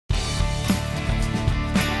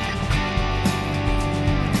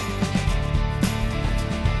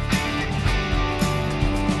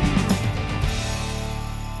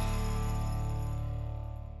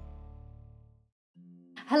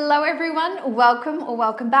Hello everyone, welcome or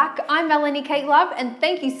welcome back. I'm Melanie Kate Love and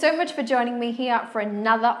thank you so much for joining me here for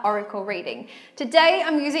another Oracle reading. Today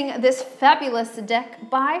I'm using this fabulous deck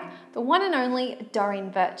by the one and only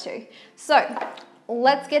Doreen Virtue. So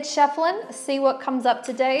let's get shuffling, see what comes up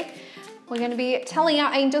today. We're going to be telling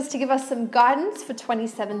our angels to give us some guidance for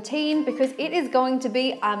 2017 because it is going to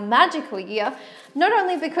be a magical year, not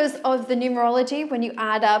only because of the numerology when you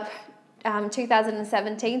add up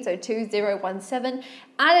 2017, so 2017,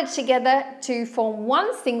 added together to form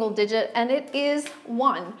one single digit, and it is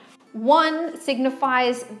 1. 1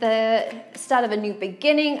 signifies the start of a new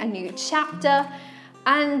beginning, a new chapter,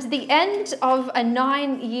 and the end of a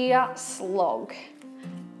 9-year slog.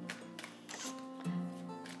 It's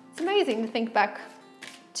amazing to think back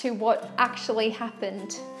to what actually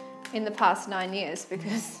happened in the past 9 years,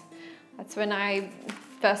 because that's when I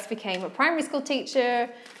first became a primary school teacher.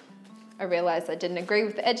 I realized I didn't agree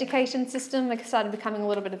with the education system. I started becoming a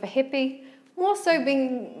little bit of a hippie, more so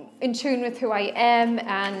being in tune with who I am,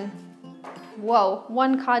 and whoa,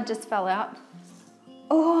 one card just fell out.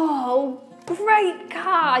 Oh, great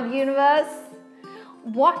card, universe.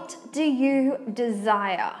 What do you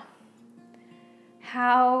desire?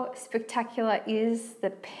 How spectacular is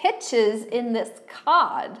the pictures in this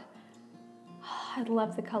card? Oh, I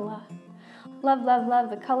love the color. Love, love,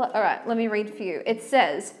 love the color. All right, let me read for you. It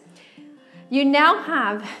says, you now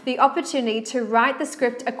have the opportunity to write the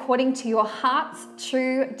script according to your heart's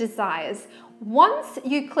true desires. Once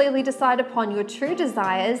you clearly decide upon your true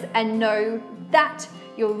desires and know that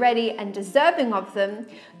you're ready and deserving of them,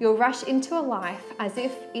 you'll rush into a life as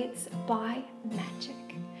if it's by magic.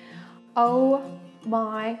 Oh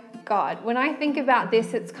my God. When I think about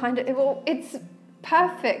this, it's it's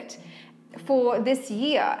perfect for this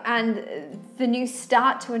year and the new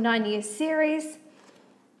start to a 9-year series.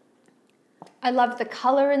 I love the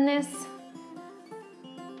color in this.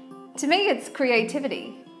 To me, it's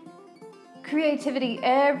creativity. Creativity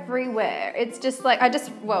everywhere. It's just like,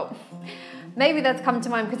 maybe that's come to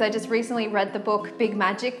mind because I just recently read the book Big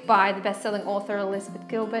Magic by the best-selling author Elizabeth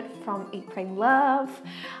Gilbert from Eat, Pray, Love.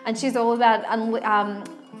 And she's all about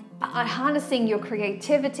harnessing your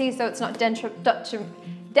creativity so it's not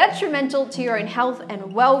detrimental to your own health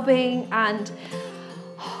and well-being. And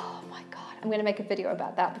I'm going to make a video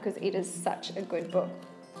about that because it is such a good book.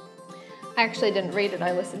 I actually didn't read it.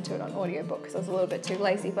 I listened to it on audiobook because I was a little bit too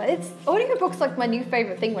lazy. But audiobook's like my new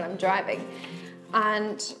favorite thing when I'm driving.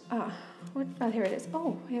 And, here it is.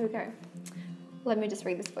 Oh, here we go. Let me just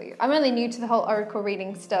read this for you. I'm only new to the whole Oracle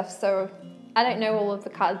reading stuff, so I don't know all of the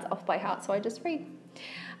cards off by heart, so I just read.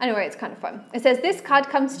 Anyway, it's kind of fun. It says, this card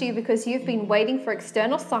comes to you because you've been waiting for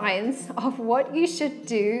external signs of what you should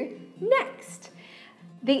do next.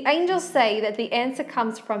 The angels say that the answer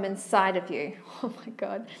comes from inside of you. Oh my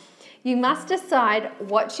God. You must decide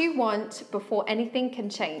what you want before anything can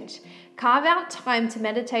change. Carve out time to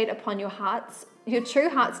meditate upon your true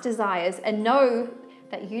heart's desires, and know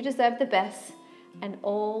that you deserve the best, and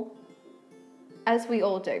all, as we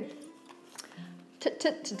all do.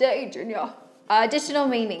 Today, Junior. Additional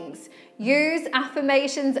meanings. Use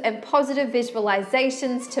affirmations and positive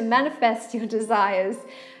visualizations to manifest your desires.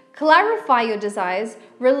 Clarify your desires.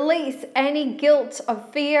 Release any guilt or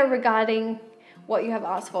fear regarding what you have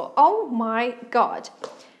asked for. Oh my God.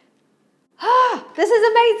 This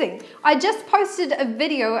is amazing. I just posted a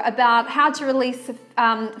video about how to release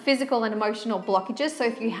physical and emotional blockages. So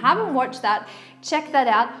if you haven't watched that, check that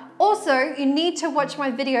out. Also, you need to watch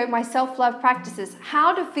my video, my self-love practices,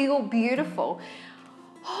 how to feel beautiful.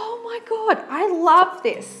 Oh my God, I love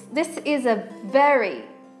this. This is a very,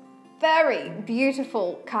 very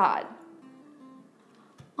beautiful card.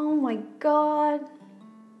 Oh my God.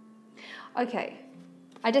 Okay,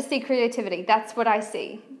 I just see creativity. That's what I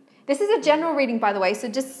see. This is a general reading, by the way, so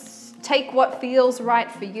just take what feels right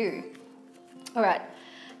for you. All right,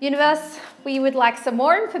 universe, we would like some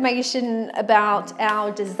more information about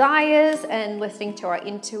our desires and listening to our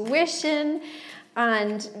intuition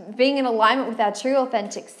and being in alignment with our true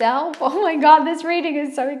authentic self. Oh my God, this reading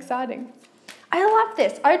is so exciting. I love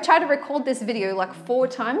this. I tried to record this video like 4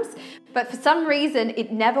 times, but for some reason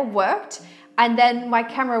it never worked. And then my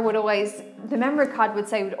camera would always, the memory card would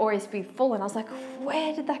say it would always be full. And I was like,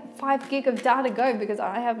 where did that 5 gig of data go? Because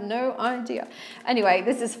I have no idea. Anyway,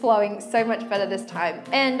 this is flowing so much better this time.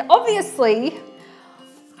 And obviously,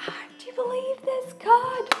 do you believe this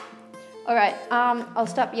card? All right, I'll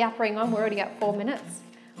stop yappering on. We're already at 4 minutes.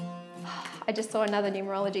 I just saw another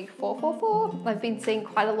numerology, 444. I've been seeing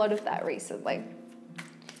quite a lot of that recently.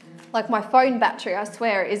 Like my phone battery, I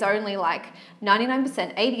swear, is only like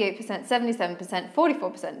 99%, 88%, 77%,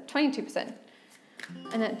 44%, 22%.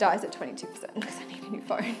 And it dies at 22% because I need a new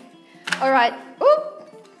phone. All right. Oop.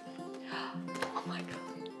 Oh my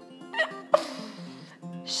God.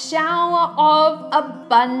 Shower of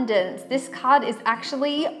abundance. This card is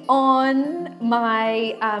actually on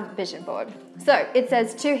my vision board. So it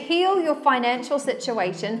says, to heal your financial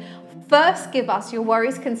situation, first give us your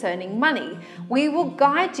worries concerning money. We will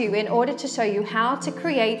guide you in order to show you how to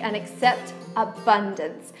create and accept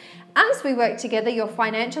abundance. As we work together, your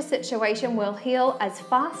financial situation will heal as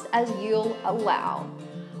fast as you'll allow.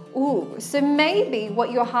 Ooh, so maybe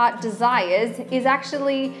what your heart desires is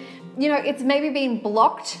actually, it's maybe being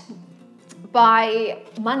blocked by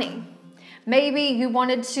money. Maybe you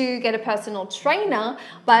wanted to get a personal trainer,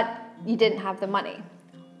 but you didn't have the money.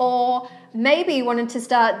 Or maybe you wanted to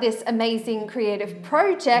start this amazing creative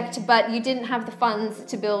project, but you didn't have the funds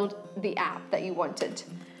to build the app that you wanted.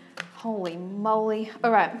 Holy moly. All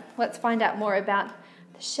right, let's find out more about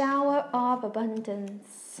the shower of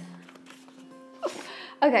abundance.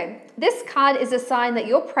 Okay, this card is a sign that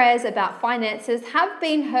your prayers about finances have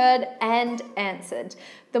been heard and answered.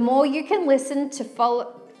 The more you can listen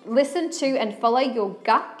to and follow your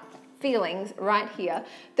gut feelings right here,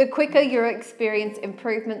 the quicker you'll experience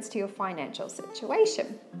improvements to your financial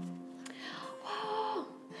situation.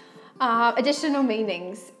 Additional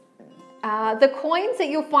meanings. The coins that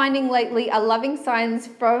you're finding lately are loving signs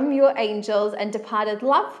from your angels and departed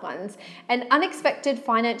loved ones. An unexpected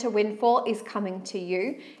financial windfall is coming to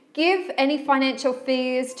you. Give any financial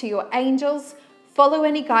fears to your angels. Follow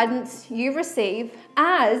any guidance you receive,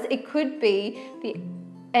 as it could be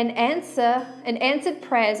an answered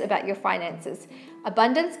prayers about your finances.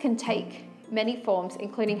 Abundance can take many forms,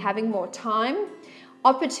 including having more time,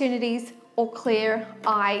 opportunities, or clear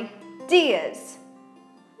ideas.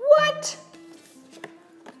 What?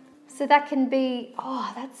 So that can be,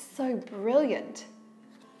 that's so brilliant.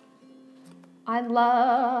 I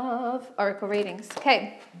love oracle readings.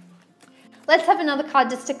 Okay, let's have another card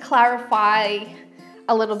just to clarify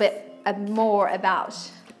a little bit more about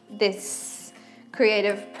this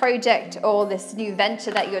creative project or this new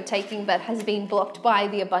venture that you're taking but has been blocked by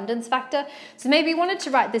the abundance factor. So maybe you wanted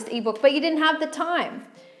to write this ebook, but you didn't have the time.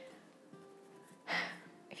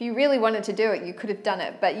 If you really wanted to do it, you could have done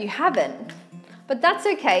it, but you haven't. But that's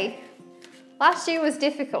okay. Last year was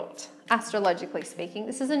difficult, astrologically speaking.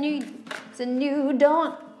 It's a new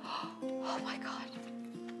dawn. Oh my God.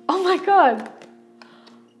 Oh my God.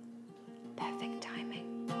 Perfect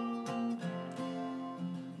timing.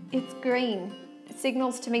 It's green. It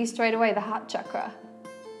signals to me straight away the heart chakra.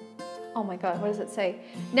 Oh my God, what does it say?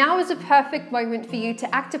 Now is a perfect moment for you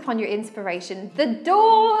to act upon your inspiration. The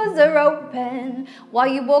doors are open while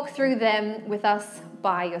you walk through them with us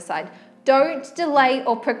by your side. Don't delay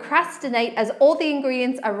or procrastinate, as all the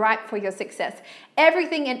ingredients are ripe for your success.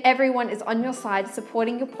 Everything and everyone is on your side,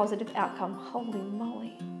 supporting your positive outcome. Holy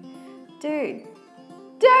moly. Dude,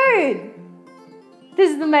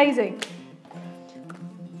 this is amazing.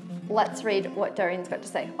 Let's read what Doreen's got to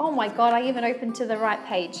say. Oh my God, I even opened to the right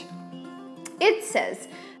page. It says,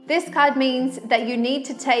 this card means that you need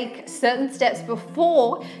to take certain steps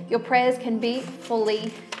before your prayers can be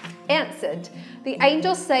fully answered. The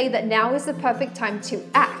angels say that now is the perfect time to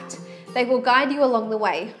act. They will guide you along the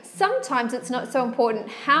way. Sometimes it's not so important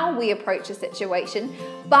how we approach a situation,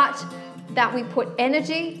 but that we put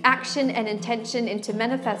energy, action, and intention into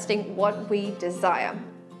manifesting what we desire.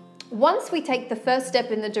 Once we take the first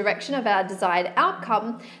step in the direction of our desired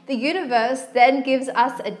outcome, the universe then gives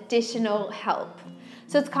us additional help.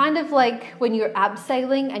 So it's kind of like when you're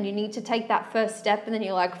abseiling and you need to take that first step and then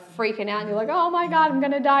you're like freaking out and you're like, oh my God, I'm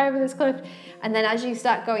going to die over this cliff. And then as you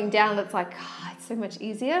start going down, it's like, it's so much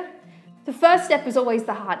easier. The first step is always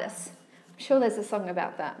the hardest. I'm sure there's a song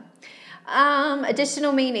about that.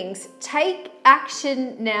 Additional meanings. Take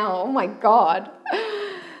action now. Oh my God.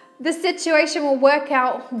 The situation will work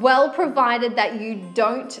out well provided that you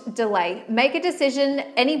don't delay. Make a decision.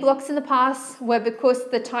 Any blocks in the past were because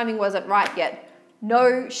the timing wasn't right yet.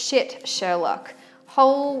 No shit, Sherlock.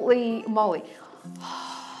 Holy moly.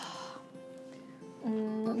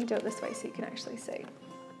 Let me do it this way so you can actually see.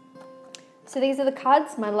 So these are the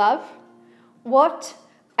cards, my love. What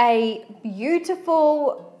a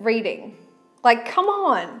beautiful reading. Like, come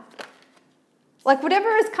on. Like, whatever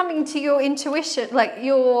is coming to your intuition, like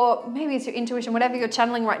maybe it's your intuition, whatever you're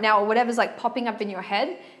channeling right now, or whatever's like popping up in your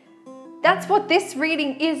head, that's what this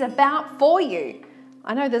reading is about for you.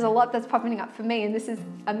 I know there's a lot that's popping up for me, and this is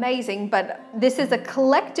amazing, but this is a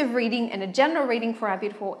collective reading and a general reading for our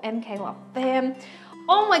beautiful MK Love fam.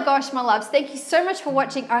 Oh my gosh, my loves, thank you so much for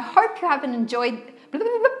watching. I hope you haven't enjoyed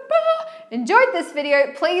enjoyed this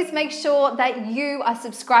video, please make sure that you are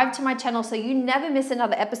subscribed to my channel so you never miss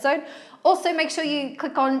another episode. Also, make sure you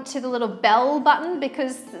click on to the little bell button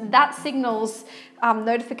because that signals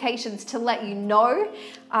notifications to let you know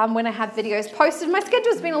when I have videos posted. My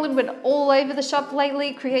schedule's been a little bit all over the shop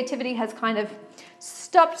lately. Creativity has kind of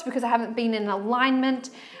stopped because I haven't been in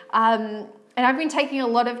alignment. And I've been taking a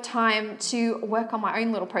lot of time to work on my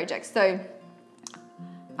own little projects. So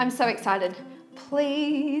I'm so excited.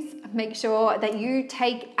 Please make sure that you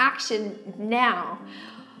take action now.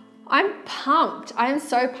 I'm pumped. I am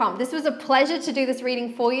so pumped. This was a pleasure to do this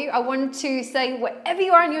reading for you. I wanted to say, wherever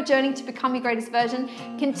you are in your journey to become your greatest version,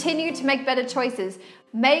 continue to make better choices.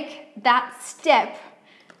 Make that step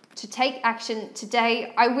to take action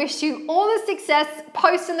today. I wish you all the success.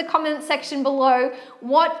 Post in the comment section below,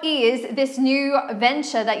 what is this new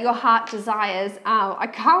venture that your heart desires? I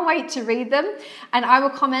can't wait to read them, and I will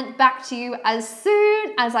comment back to you as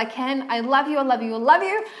soon as I can. I love you, I love you, I love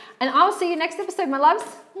you, and I'll see you next episode, my loves.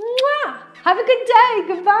 Mwah! Have a good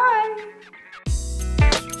day. Goodbye.